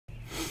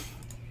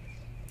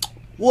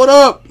What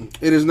up?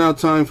 It is now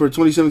time for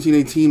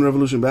 2017-18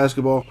 Revolution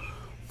Basketball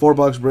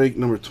 4-box break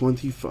number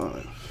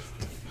 25.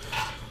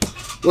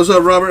 What's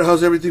up, Robert?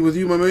 How's everything with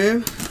you, my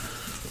man?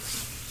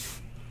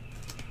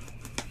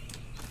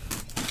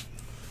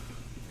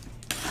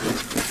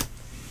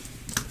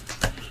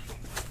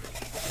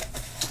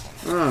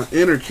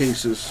 Inner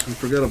cases. I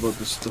forgot about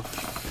this stuff.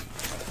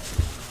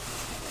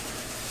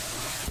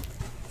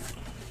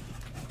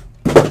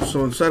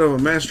 So inside of a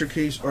master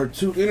case are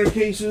 2 inner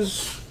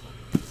cases.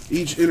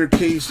 Each inner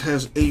case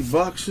has 8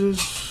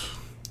 boxes,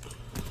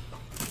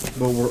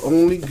 but we're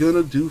only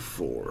gonna do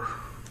 4.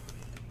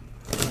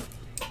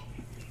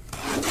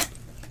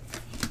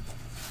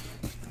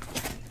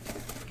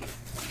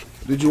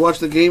 Did you watch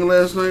the game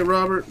last night,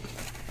 Robert?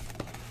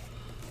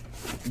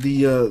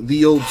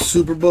 The old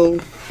Super Bowl.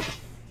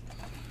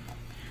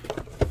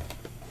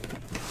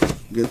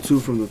 Get 2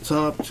 from the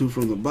top, 2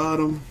 from the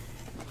bottom,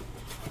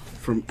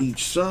 from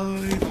each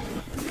side.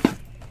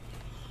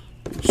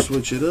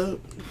 Switch it up.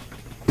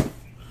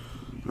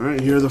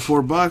 Alright, here are the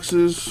 4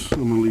 boxes.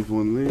 I'm going to leave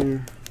one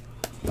there.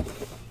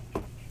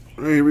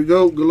 Alright, here we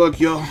go. Good luck,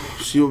 y'all.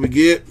 See what we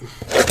get.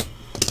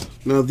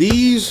 Now,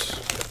 these,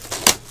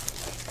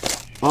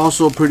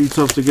 also pretty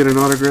tough to get an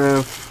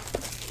autograph.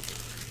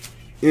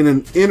 In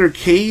an inner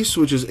case,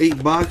 which is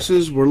 8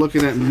 boxes, we're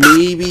looking at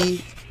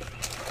maybe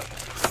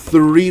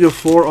 3 to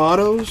 4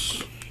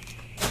 autos.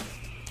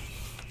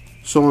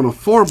 So on a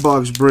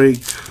 4-box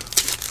break,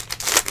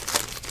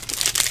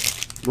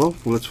 well,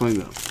 let's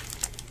find out.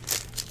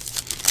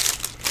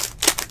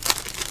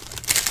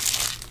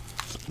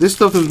 This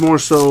stuff is more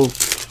so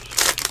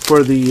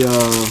for the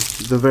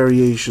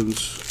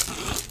variations,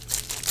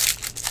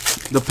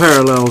 the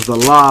parallels, the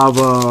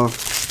lava,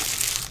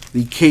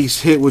 the case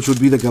hit, which would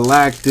be the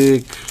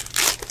galactic.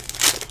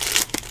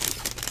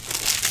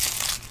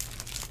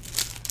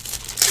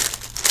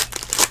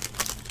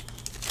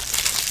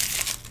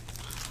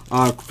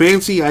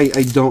 Fancy,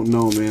 I don't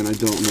know, man. I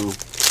don't know.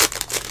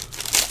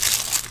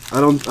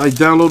 I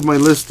download my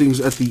listings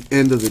at the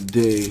end of the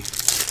day.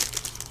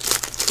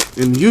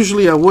 And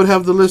usually I would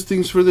have the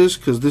listings for this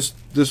because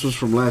this was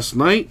from last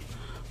night.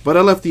 But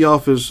I left the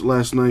office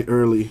last night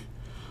early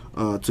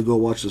to go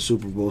watch the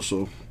Super Bowl.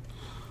 So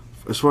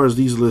as far as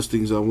these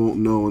listings, I won't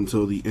know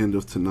until the end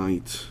of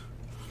tonight.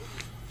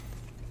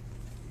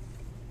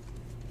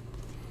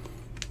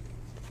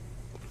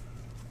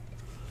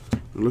 It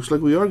looks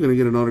like we are going to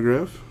get an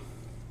autograph.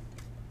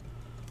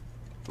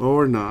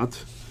 Or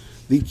not.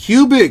 The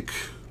Cubic.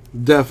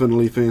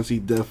 Definitely, Fancy.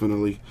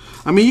 Definitely.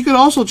 I mean, you could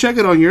also check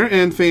it on your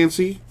end,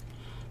 Fancy.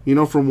 You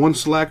know, from one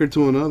slacker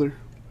to another.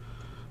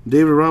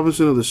 David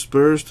Robinson of the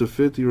Spurs to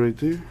 50 right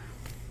there.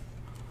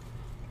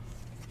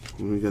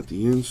 And we got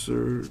the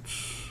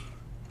inserts.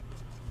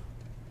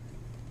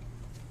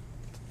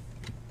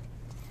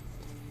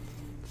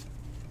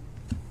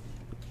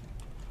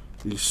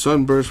 The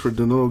Sunburst for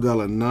Danilo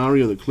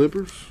Gallinari of the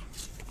Clippers.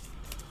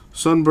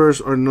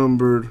 Sunbursts are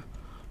numbered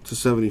to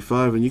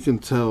 75, and you can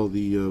tell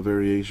the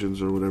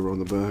variations or whatever on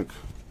the back.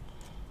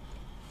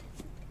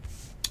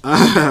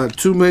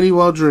 Too many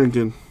while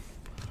drinking.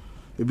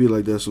 It'd be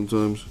like that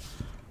sometimes.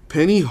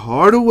 Penny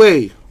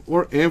Hardaway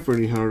or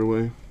Anthony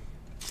Hardaway.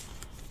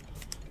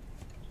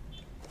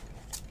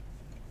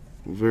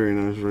 Very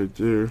nice right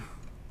there.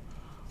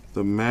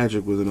 The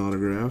Magic with an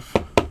autograph.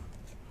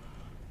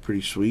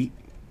 Pretty sweet.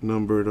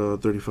 Numbered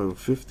 35 of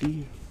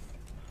 50.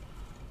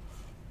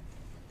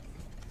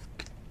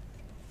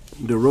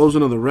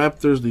 DeRozan of the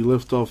Raptors, the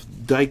liftoff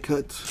die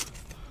cut.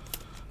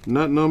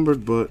 Not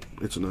numbered, but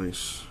it's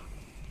nice.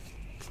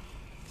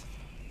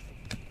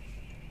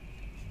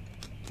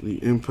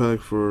 The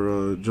impact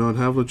for John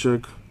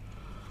Havlicek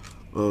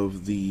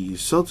of the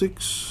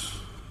Celtics.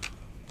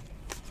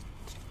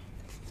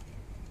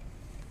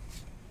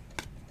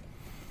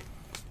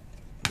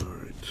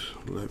 Alright,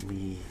 let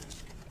me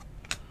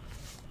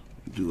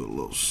do a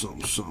little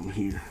something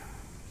here.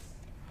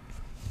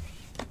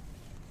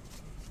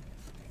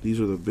 These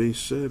are the base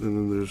set,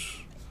 and then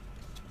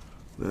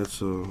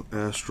that's a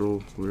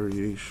astral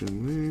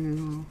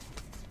variation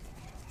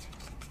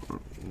there.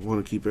 I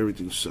want to keep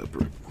everything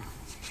separate.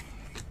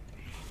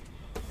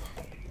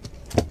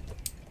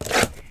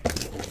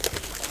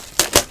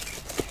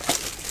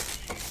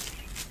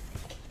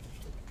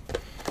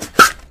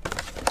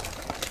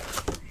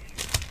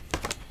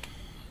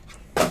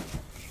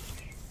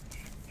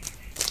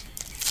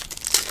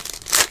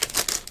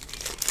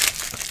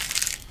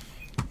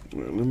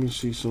 Let me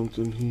see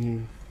something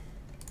here.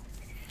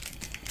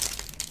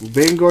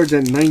 Vanguard's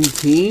at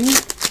 19.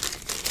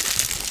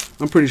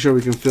 I'm pretty sure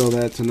we can fill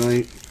that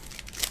tonight.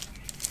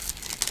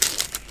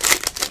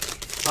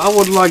 I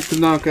would like to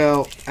knock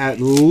out at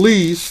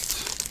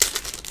least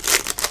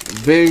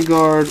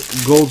Vanguard,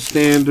 Gold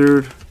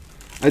Standard.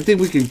 I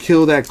think we can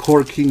kill that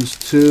Court Kings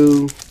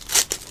 2.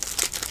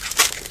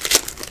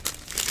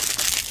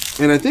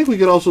 And I think we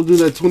could also do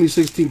that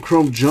 2016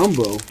 Chrome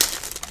Jumbo.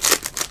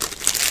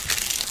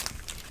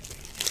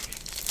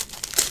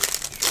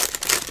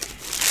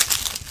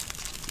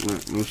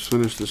 Alright, let's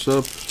finish this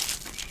up.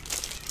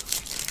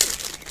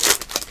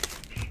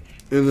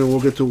 and then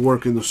we'll get to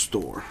work in the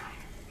store.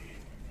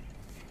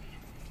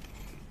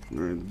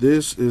 Alright,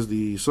 this is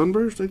the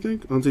Sunburst, I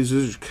think. These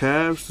are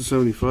Cavs to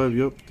 75.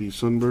 Yep, the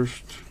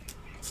Sunburst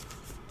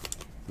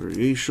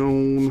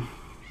variation.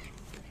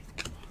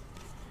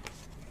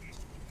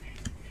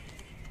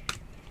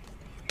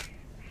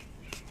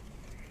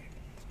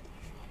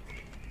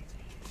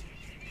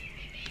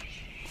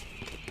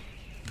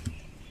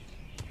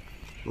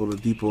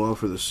 Oladipo out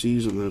for the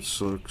season. That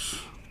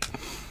sucks.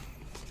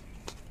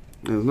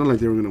 And it's not like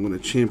they were going to win a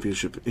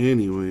championship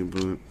anyway,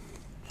 but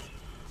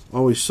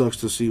always sucks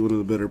to see one of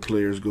the better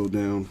players go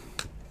down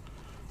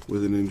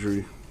with an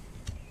injury.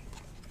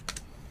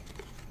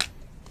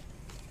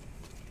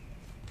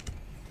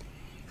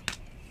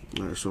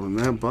 Alright, so in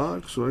that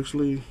box, so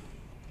actually,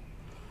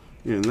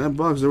 yeah, in that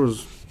box there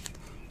was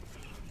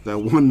that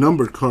one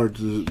numbered card,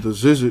 the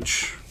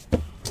Zizic.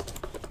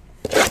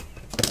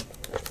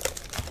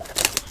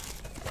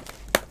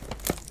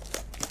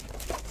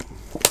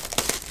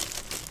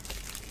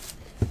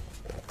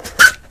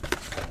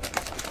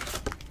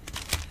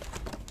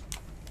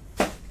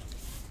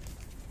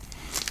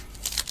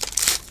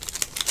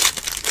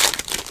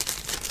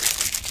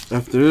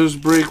 After this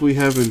break, we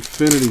have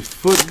Infinity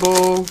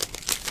Football,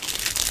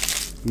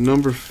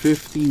 number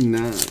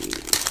 59.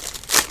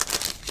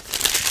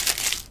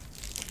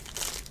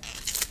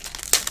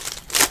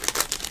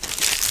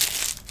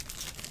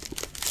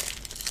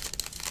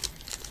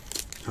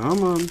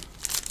 Come on.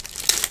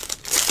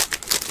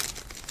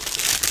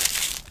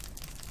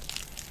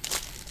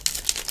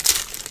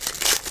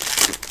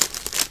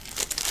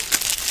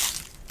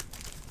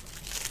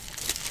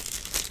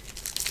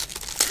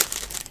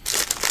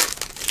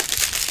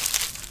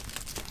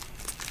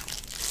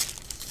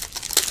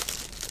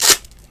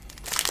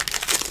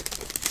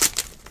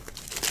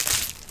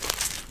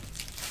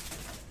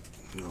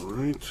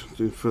 Alright,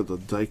 didn't fit the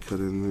die cut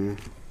in there.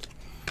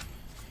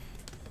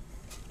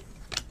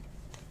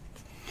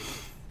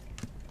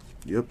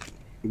 Yep,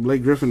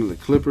 Blake Griffin of the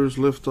Clippers,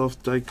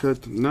 lift-off die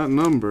cut, not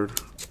numbered,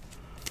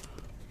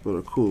 but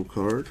a cool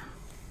card.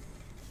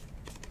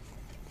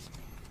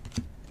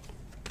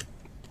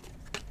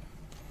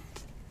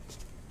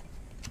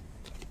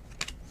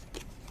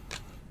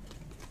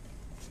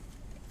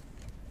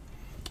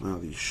 Wow,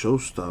 the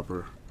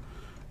showstopper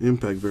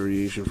impact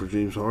variation for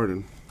James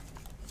Harden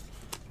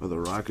of the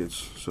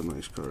Rockets. It's a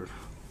nice card.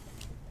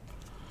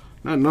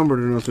 Not numbered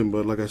or nothing,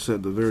 but like I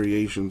said, the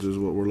variations is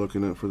what we're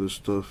looking at for this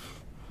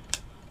stuff.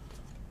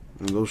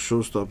 And those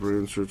showstopper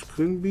inserts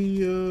could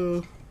be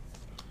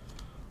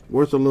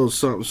worth a little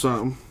something,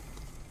 something.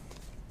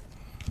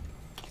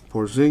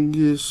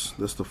 Porzingis,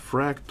 that's the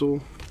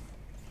fractal.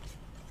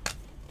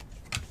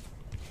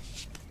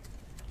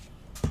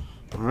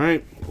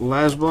 Alright,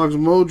 last box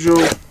mojo.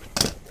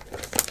 Let's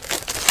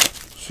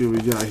see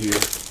what we got here.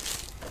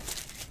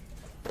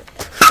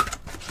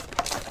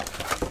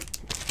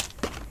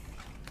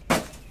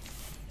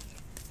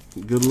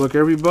 Good luck,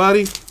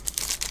 everybody.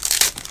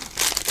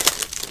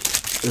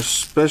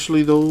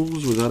 Especially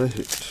those without a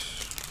hit.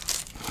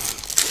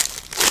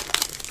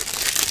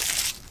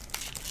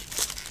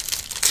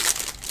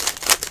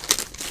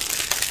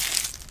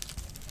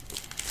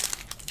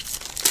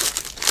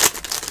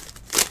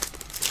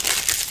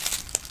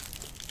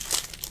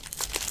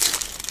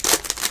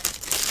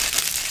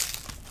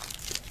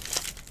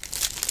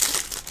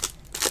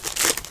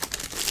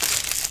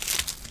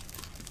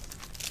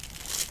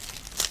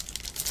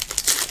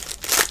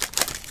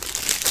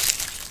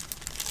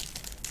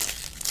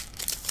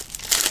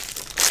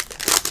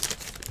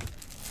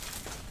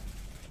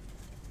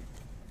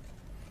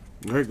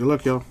 Alright, good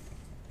luck, y'all.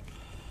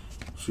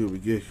 See what we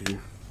get here.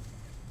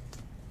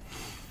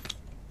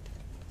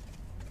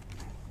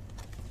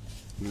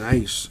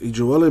 Nice. A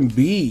Joel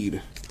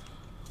Embiid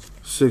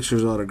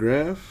Sixers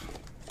autograph.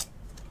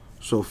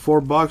 So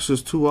 4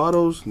 boxes, 2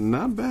 autos.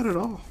 Not bad at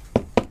all.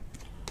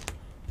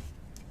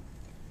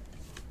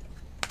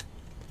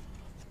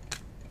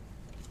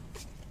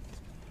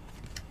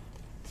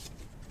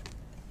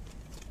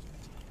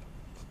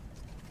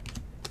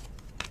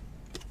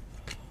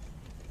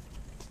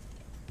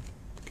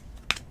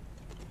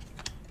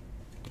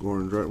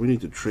 Goran Dragic. We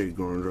need to trade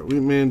Goran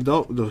Dragic. Man,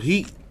 the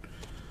Heat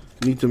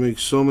need to make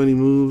so many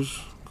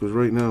moves because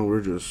right now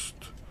we're just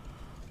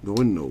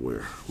going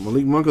nowhere.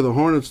 Malik Monk of the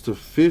Hornets to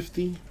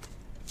 50.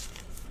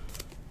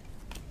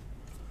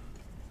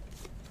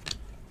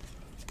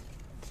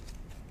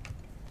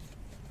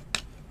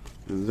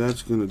 And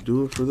that's going to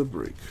do it for the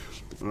break.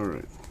 All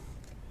right.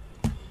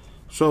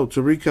 So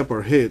to recap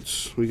our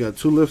hits, we got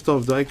 2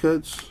 liftoff die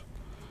cuts.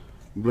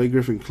 Blake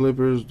Griffin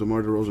Clippers,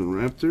 DeMar DeRozan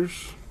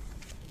Raptors.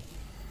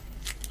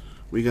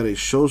 We got a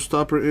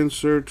showstopper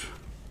insert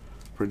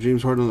for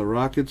James Harden of the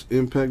Rockets,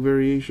 impact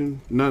variation.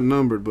 Not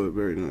numbered, but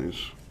very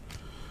nice.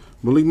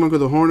 Malik Monk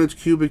of the Hornets,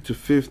 cubic to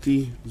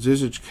 50.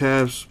 Zizic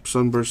Cavs,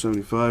 Sunburst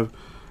 75.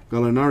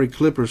 Gallinari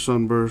Clippers,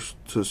 Sunburst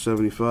to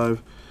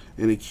 75.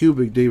 And a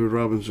cubic David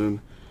Robinson,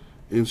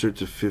 insert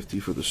to 50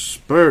 for the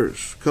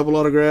Spurs. Couple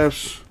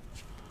autographs.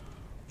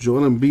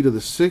 Joel Embiid of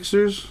the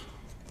Sixers.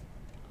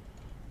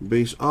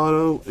 base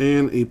auto,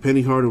 and a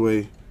Penny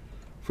Hardaway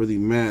for the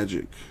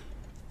Magic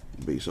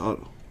base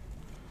auto.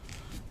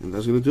 And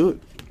that's going to do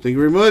it. Thank you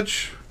very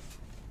much.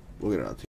 We'll get it out to you.